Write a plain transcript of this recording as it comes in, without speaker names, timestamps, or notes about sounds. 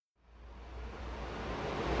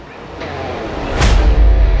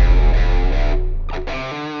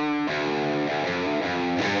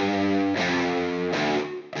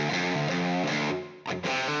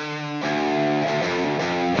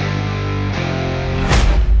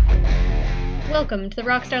Welcome to the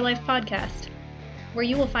Rockstar Life Podcast, where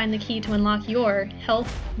you will find the key to unlock your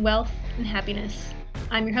health, wealth, and happiness.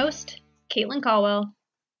 I'm your host, Caitlin Caldwell.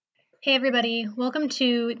 Hey everybody, welcome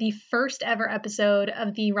to the first ever episode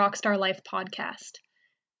of the Rockstar Life Podcast.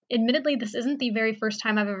 Admittedly, this isn't the very first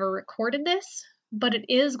time I've ever recorded this, but it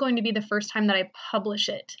is going to be the first time that I publish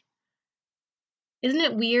it. Isn't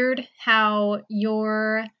it weird how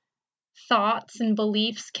your thoughts and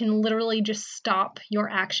beliefs can literally just stop your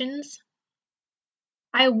actions?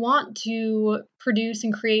 I want to produce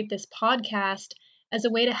and create this podcast as a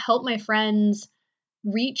way to help my friends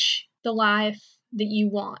reach the life that you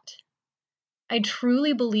want. I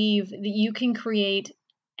truly believe that you can create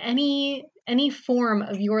any form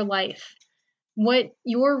of your life. What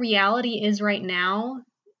your reality is right now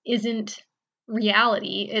isn't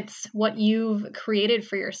reality. It's what you've created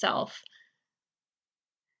for yourself.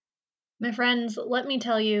 My friends, let me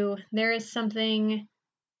tell you, there is something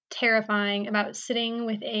terrifying about sitting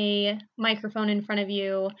with a microphone in front of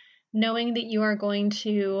you, knowing that you are going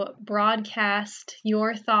to broadcast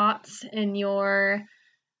your thoughts and your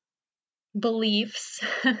beliefs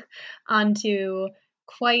onto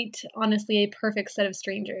quite honestly a perfect set of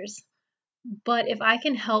strangers. But if I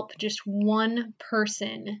can help just one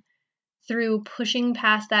person through pushing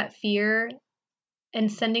past that fear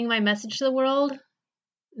and sending my message to the world,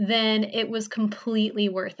 then it was completely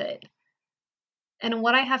worth it. And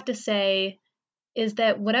what I have to say is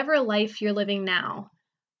that whatever life you're living now,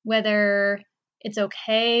 whether it's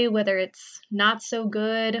okay, whether it's not so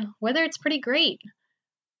good, whether it's pretty great,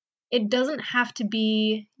 it doesn't have to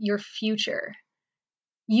be your future.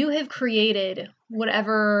 You have created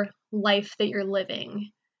whatever life that you're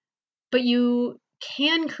living, but you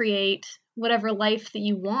can create whatever life that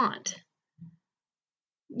you want.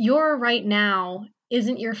 Your right now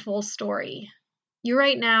isn't your full story. Your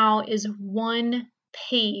right now is one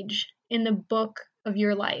page in the book of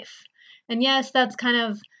your life. And yes, that's kind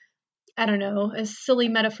of, a silly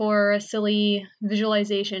metaphor, a silly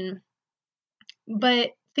visualization.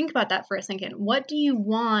 But think about that for a second. What do you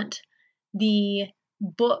want the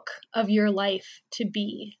book of your life to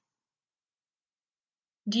be?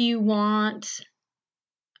 Do you want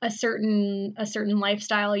a certain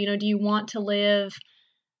lifestyle? Do you want to live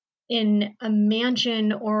in a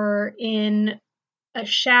mansion or in a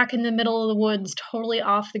shack in the middle of the woods, totally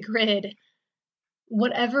off the grid?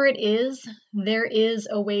 Whatever it is, there is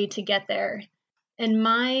a way to get there. And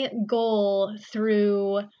my goal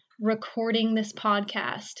through recording this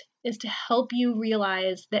podcast is to help you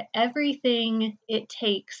realize that everything it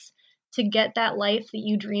takes to get that life that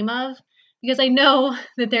you dream of, because I know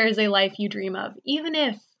that there is a life you dream of, even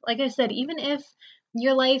if, like I said, even if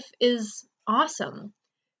your life is awesome,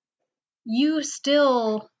 you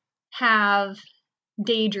still have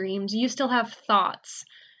daydreams, you still have thoughts.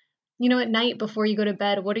 At night before you go to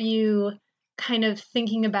bed, what are you kind of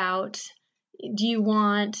thinking about? Do you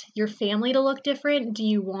want your family to look different? Do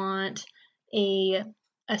you want a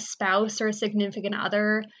spouse or a significant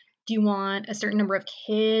other? Do you want a certain number of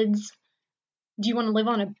kids? Do you want to live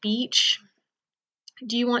on a beach?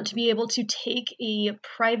 Do you want to be able to take a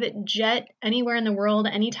private jet anywhere in the world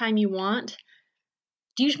anytime you want?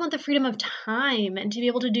 Do you just want the freedom of time and to be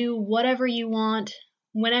able to do whatever you want,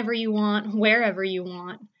 whenever you want, wherever you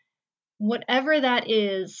want? Whatever that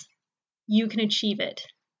is, you can achieve it.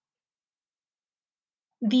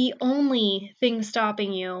 The only thing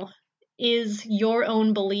stopping you is your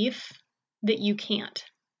own belief that you can't.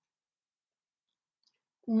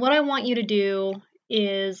 What I want you to do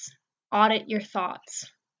is audit your thoughts.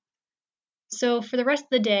 So for the rest of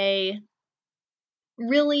the day,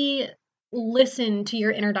 really listen to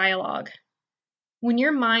your inner dialogue. When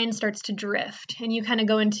your mind starts to drift and you kind of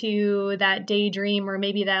go into that daydream or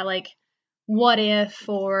maybe that what if,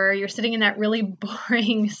 or you're sitting in that really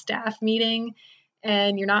boring staff meeting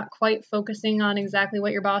and you're not quite focusing on exactly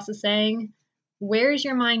what your boss is saying, where's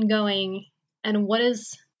your mind going and what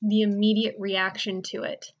is the immediate reaction to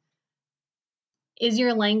it? Is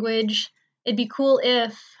your language, it'd be cool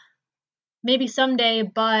if, maybe someday,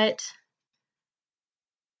 but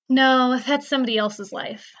no, that's somebody else's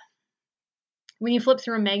life. When you flip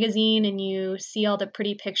through a magazine and you see all the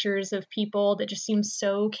pretty pictures of people that just seem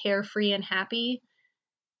so carefree and happy,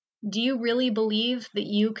 do you really believe that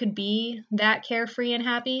you could be that carefree and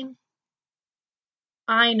happy?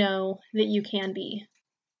 I know that you can be.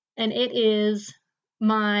 And it is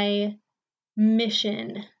my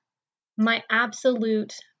mission, my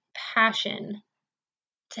absolute passion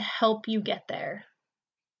to help you get there.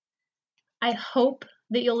 I hope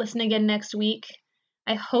that you'll listen again next week.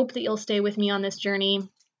 I hope that you'll stay with me on this journey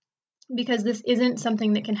because this isn't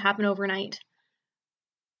something that can happen overnight.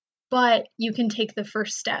 but you can take the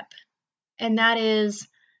first step. And that is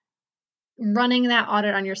running that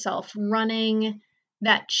audit on yourself, running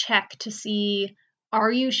that check to see,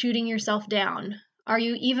 are you shooting yourself down? Are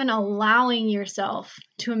you even allowing yourself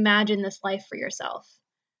to imagine this life for yourself?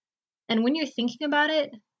 And when you're thinking about it,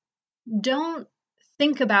 don't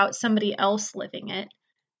think about somebody else living it.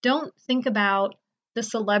 Don't think about the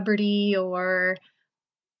celebrity or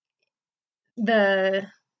the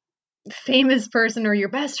famous person or your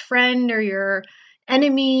best friend or your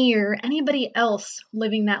enemy or anybody else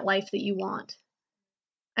living that life that you want.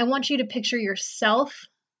 I want you to picture yourself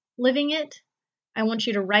living it. I want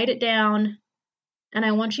you to write it down, and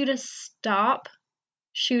I want you to stop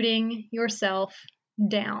shooting yourself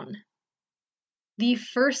down. The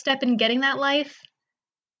first step in getting that life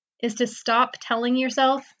is to stop telling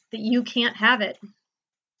yourself that you can't have it.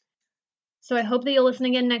 So I hope that you'll listen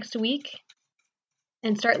again next week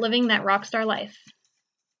and start living that rockstar life.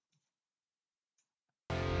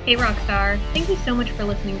 Hey Rockstar, thank you so much for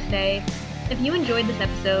listening today. If you enjoyed this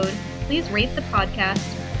episode, please rate the podcast,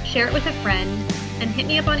 share it with a friend, and hit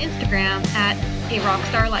me up on Instagram at A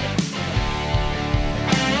Rockstar Life.